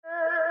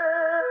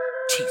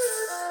Jeez.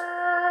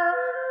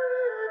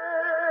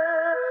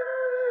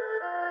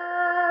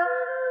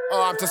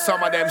 Oh, I'm to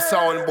some of them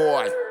sound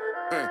boy.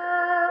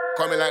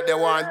 Coming like they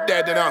want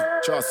dead, you know.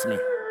 Trust me.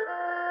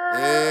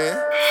 Yeah,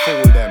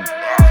 fool them.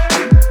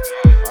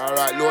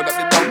 Alright, load up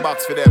the dumb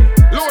box for them.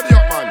 Load it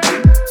up, man.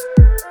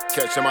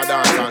 Catch them a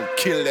dance and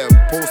kill them.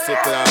 Post it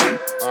down.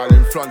 All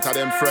in front of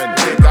them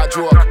friends. Think a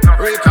joke.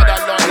 Riko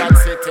that London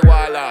City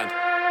Wallland.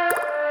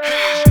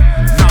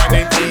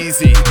 Ain't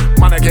easy,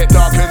 man I get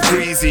dark and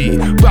crazy.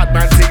 Bad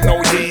man think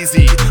no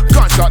easy.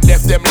 Gunshot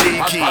left them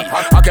leaky.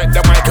 I get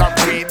the mic, I'm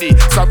greedy.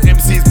 Some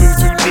MCs move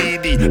too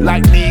needy.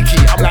 Like Nike,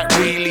 I'm like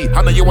really.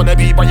 I know you wanna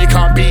be, but you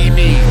can't be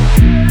me.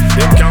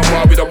 Them can't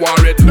war with a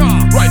warhead.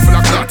 Rifle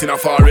a clot in a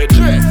forehead.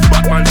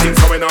 Bad man things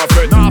coming off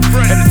it.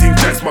 Anything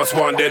test must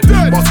want dead.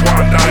 Must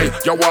want die.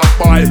 You walk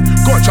by,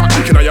 gunshot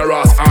licking on your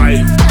ass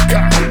eye.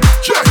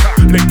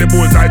 Lick the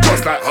bullseye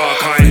just like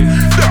Hawkeye.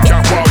 Them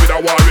can't war with a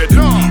warhead.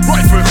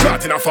 Rifle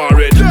clot in a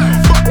forehead.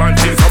 Batman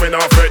things coming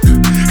off it.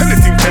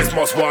 Anything test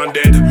must want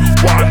dead.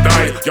 One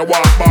die, you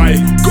walk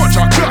by.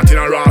 Gunshot clot in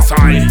a ass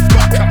eye.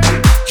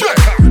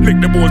 Lick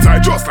the bullseye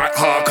just like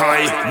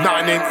Hawkeye.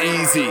 Nothing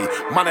ain't easy.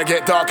 Man I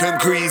get dark and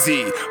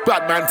crazy.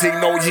 Bad man thing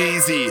no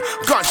easy.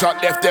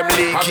 Gunshot left them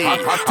leaky.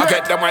 I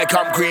get the mic,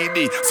 I'm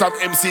greedy. Some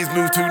MCs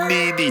move too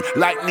needy.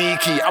 Like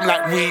Nike, I'm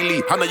like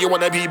really. I know you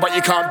wanna be, but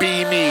you can't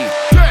be me.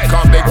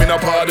 Can't beg me no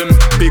pardon.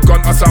 Big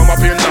gun Osama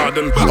bin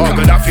Laden. Oh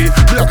Gaddafi,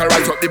 block a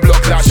right up the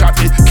block like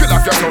shotty. Kill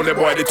off your sound, the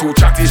boy, they too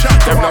chatty.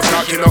 Them not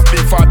talking up,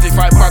 big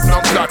 45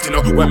 magnum clot, you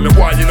know. When me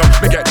wild, you know,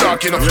 me get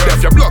dark, you know.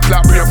 Left your block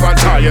like brain fan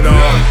tie, you know.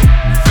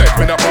 Beg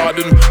me no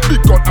pardon.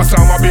 Big gun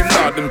Osama bin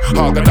Laden.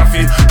 Oh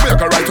Gaddafi,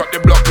 block a right up the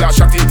block like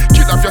shotty.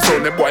 Kill off your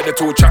sound, the boy, they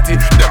too chatty.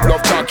 Them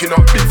love talking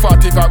up, big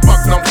 45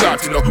 magnum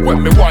clot, you know.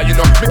 When me wild, you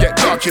know, me get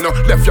dark, you know.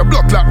 Left your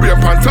block like brain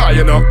fan tie,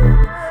 you know.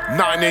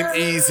 Nothing ain't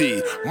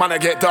easy, man I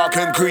get dark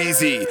and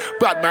crazy.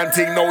 Bad man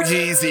thing no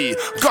easy.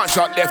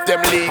 Gunshot left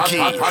them leaky.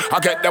 I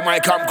get the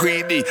mic, I'm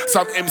greedy.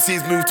 Some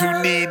MCs move too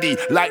needy.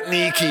 Like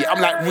Nike, I'm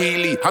like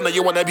really. I know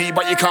you wanna be,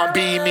 but you can't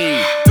be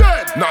me.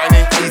 Nothing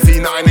ain't easy,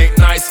 nothing ain't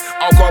nice.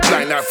 I'll go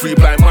blind like 3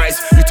 blind mice.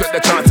 You took the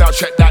chance, I'll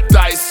check that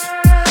dice.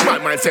 My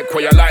mind take for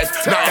your life.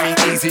 Nothing ain't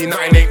easy,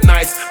 nothing ain't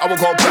nice. I will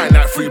go blind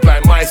like 3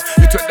 blind mice.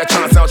 You took the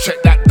chance, I'll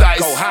check that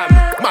dice. Go ham.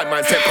 My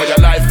mind take for your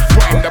life.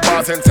 Put in the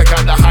bars and take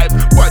out the hype.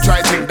 Boy,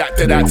 try think that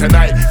did that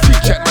tonight.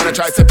 G-check man, I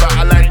try step out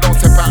a line. Don't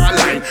step out a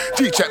line.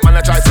 G-check man,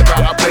 I try step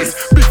out a place.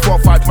 Big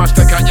 4-5 match,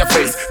 take out your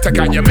face. Take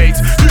out your mates.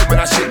 You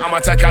man, I shit, I'ma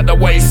take out the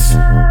waist.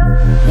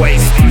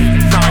 Waste.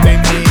 Nothing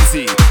ain't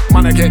easy.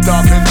 Man, I get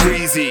dark and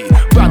crazy.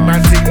 Bad man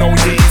think no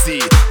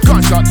easy.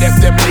 Gunshot left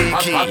them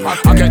leaky.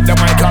 I get the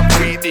mic, I'm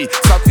greedy.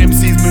 Some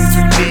MCs move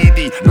too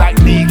needy. Like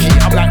Nike,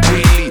 I'm like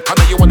really. I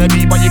know you wanna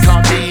be, but you can't